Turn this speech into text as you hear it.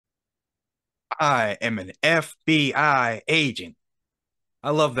I am an FBI agent.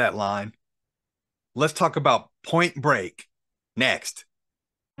 I love that line. Let's talk about Point Break next.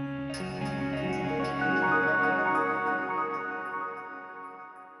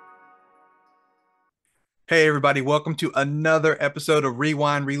 Hey, everybody, welcome to another episode of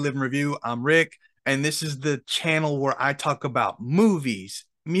Rewind, Relive, and Review. I'm Rick, and this is the channel where I talk about movies,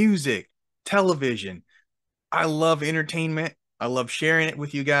 music, television. I love entertainment. I love sharing it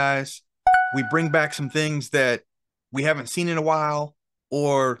with you guys. We bring back some things that we haven't seen in a while,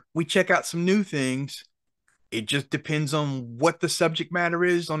 or we check out some new things. It just depends on what the subject matter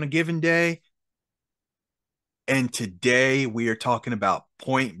is on a given day. And today we are talking about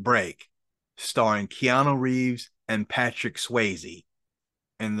Point Break, starring Keanu Reeves and Patrick Swayze.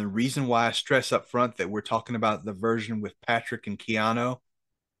 And the reason why I stress up front that we're talking about the version with Patrick and Keanu,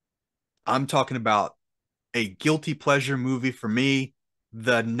 I'm talking about a guilty pleasure movie for me,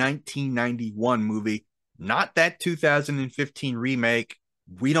 the 1991 movie, not that 2015 remake.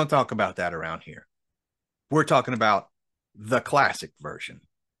 We don't talk about that around here. We're talking about the classic version.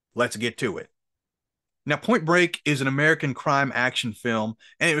 Let's get to it. Now, Point Break is an American crime action film,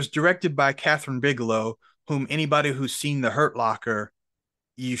 and it was directed by Catherine Bigelow, whom anybody who's seen The Hurt Locker,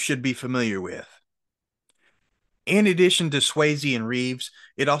 you should be familiar with. In addition to Swayze and Reeves,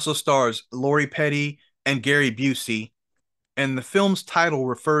 it also stars Lori Petty and Gary Busey, and the film's title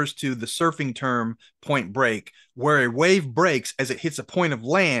refers to the surfing term point break, where a wave breaks as it hits a point of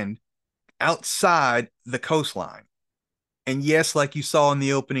land outside the coastline. And yes, like you saw in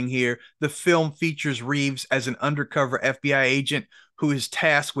the opening here, the film features Reeves as an undercover FBI agent who is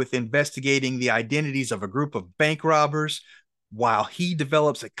tasked with investigating the identities of a group of bank robbers while he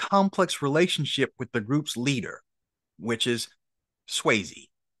develops a complex relationship with the group's leader, which is Swayze.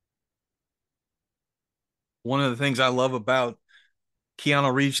 One of the things I love about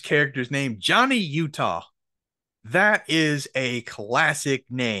Keanu Reeves' character's name, Johnny Utah. That is a classic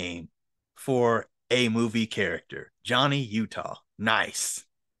name for a movie character. Johnny Utah. Nice.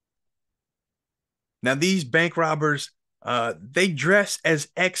 Now, these bank robbers, they dress as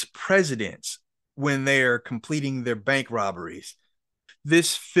ex-presidents when they are completing their bank robberies.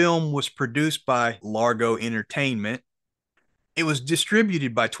 This film was produced by Largo Entertainment. It was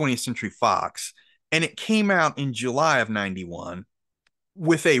distributed by 20th Century Fox, and it came out in July of 91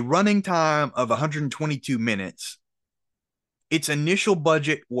 with a running time of 122 minutes. Its initial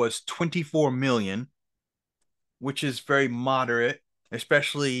budget was 24 million, which is very moderate,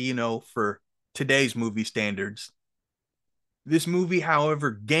 especially, for today's movie standards. This movie,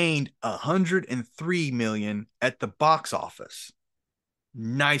 however, gained 103 million at the box office.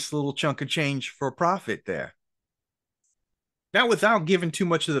 Nice little chunk of change for profit there. Now, without giving too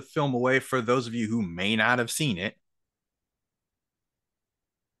much of the film away for those of you who may not have seen it,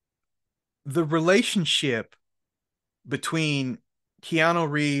 the relationship between Keanu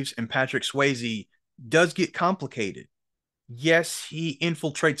Reeves and Patrick Swayze does get complicated. Yes, he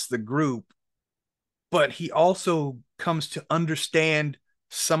infiltrates the group, but he also comes to understand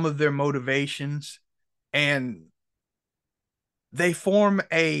some of their motivations, and they form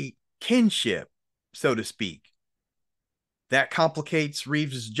a kinship, so to speak. That complicates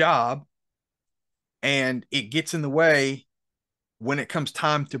Reeves' job, and it gets in the way when it comes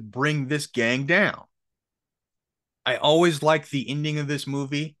time to bring this gang down. I always like the ending of this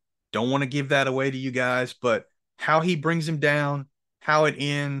movie. Don't want to give that away to you guys, but how he brings him down, how it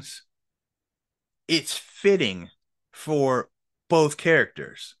ends, it's fitting for both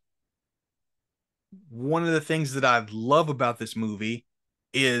characters. One of the things that I love about this movie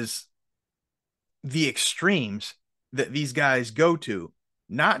is the extremes that these guys go to,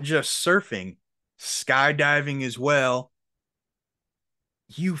 not just surfing, skydiving as well.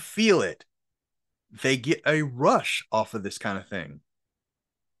 You feel it. They get a rush off of this kind of thing.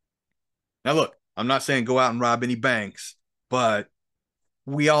 Now, look, I'm not saying go out and rob any banks, but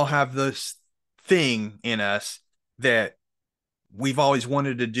we all have this thing in us that we've always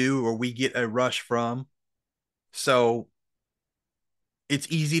wanted to do or we get a rush from. So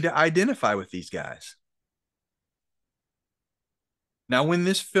it's easy to identify with these guys. Now, when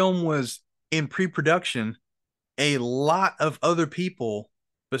this film was in pre-production, a lot of other people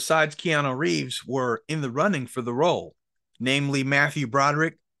besides Keanu Reeves were in the running for the role, namely Matthew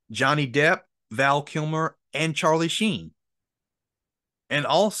Broderick, Johnny Depp, Val Kilmer, and Charlie Sheen. And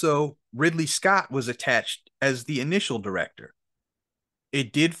also, Ridley Scott was attached as the initial director.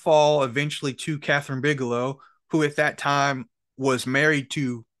 It did fall eventually to Catherine Bigelow, who at that time was married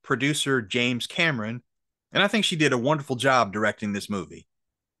to producer James Cameron, and I think she did a wonderful job directing this movie.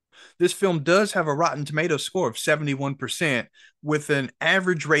 This film does have a Rotten Tomatoes score of 71% with an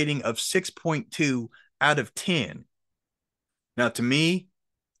average rating of 6.2 out of 10. Now, to me,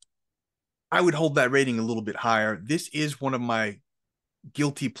 I would hold that rating a little bit higher. This is one of my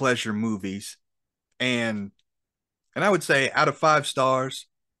guilty pleasure movies. And I would say out of 5 stars,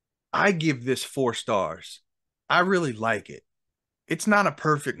 I give this 4 stars. I really like it. It's not a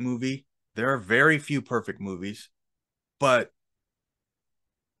perfect movie. There are very few perfect movies, but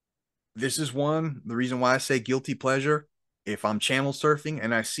this is one. The reason why I say guilty pleasure, if I'm channel surfing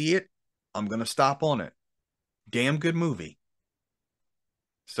and I see it, I'm going to stop on it. Damn good movie.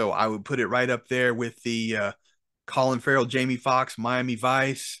 So I would put it right up there with the Colin Farrell, Jamie Foxx, Miami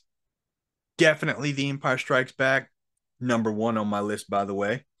Vice. Definitely The Empire Strikes Back, #1 on my list, by the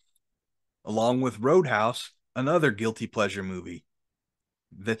way. Along with Roadhouse, another guilty pleasure movie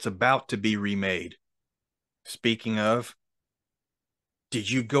that's about to be remade. Speaking of, did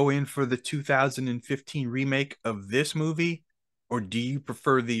you go in for the 2015 remake of this movie, or do you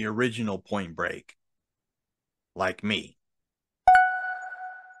prefer the original Point Break? Like me.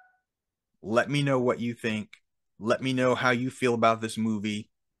 Let me know what you think. Let me know how you feel about this movie.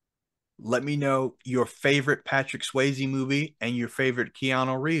 Let me know your favorite Patrick Swayze movie and your favorite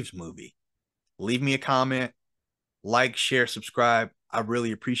Keanu Reeves movie. Leave me a comment. Like, share, subscribe. I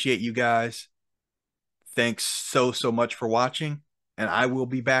really appreciate you guys. Thanks so much for watching, and I will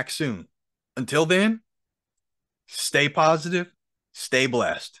be back soon. Until then, stay positive, stay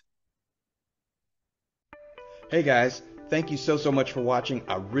blessed. Hey guys, thank you so much for watching.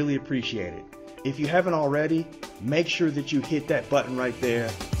 I really appreciate it. If you haven't already, make sure that you hit that button right there,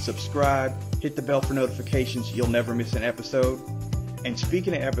 subscribe, hit the bell for notifications. You'll never miss an episode. And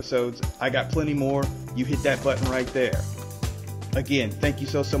speaking of episodes, I got plenty more. You hit that button right there. Again, thank you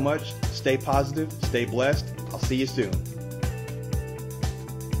so much. Stay positive, stay blessed. I'll see you soon.